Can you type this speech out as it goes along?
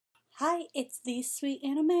Hi, it's the sweet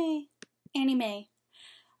anime,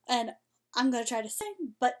 and I'm gonna try to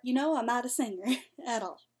sing, but I'm not a singer at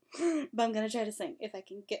all. But I'm gonna try to sing if I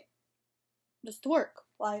can get this to work.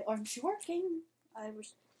 Why aren't you working?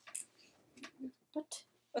 What?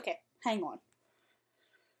 Okay, hang on.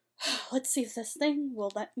 Let's see if this thing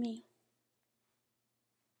will let me.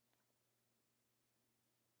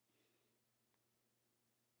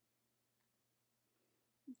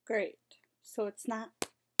 Great. So it's not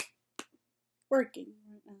working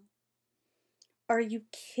right now. Are you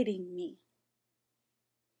kidding me?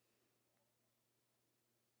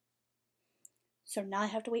 So now I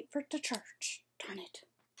have to wait for it to charge. Darn it.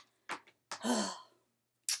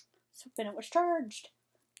 So then it was charged,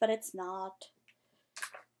 but it's not.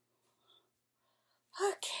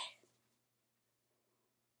 Okay.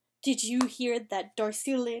 Did you hear that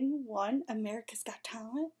Darcy Lynn won America's Got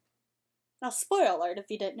Talent? Now, spoiler alert if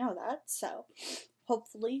you didn't know that, so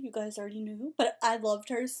hopefully you guys already knew. But I loved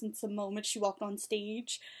her since the moment she walked on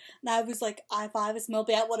stage. And I was like, if I was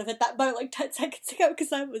Milby, I would have hit that button like 10 seconds ago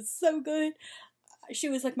because I was so good. She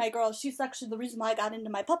was like my girl. She's actually the reason why I got into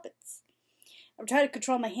my puppets. I'm trying to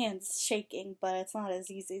control my hands shaking, but it's not as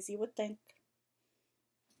easy as you would think.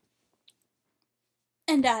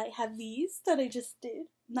 And I have these that I just did.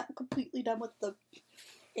 Not completely done with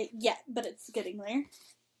it yet, but it's getting there.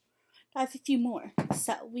 I have a few more,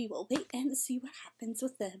 so we will wait and see what happens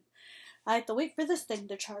with them. I have to wait for this thing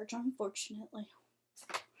to charge, unfortunately.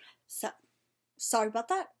 So, sorry about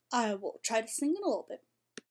that. I will try to sing in a little bit.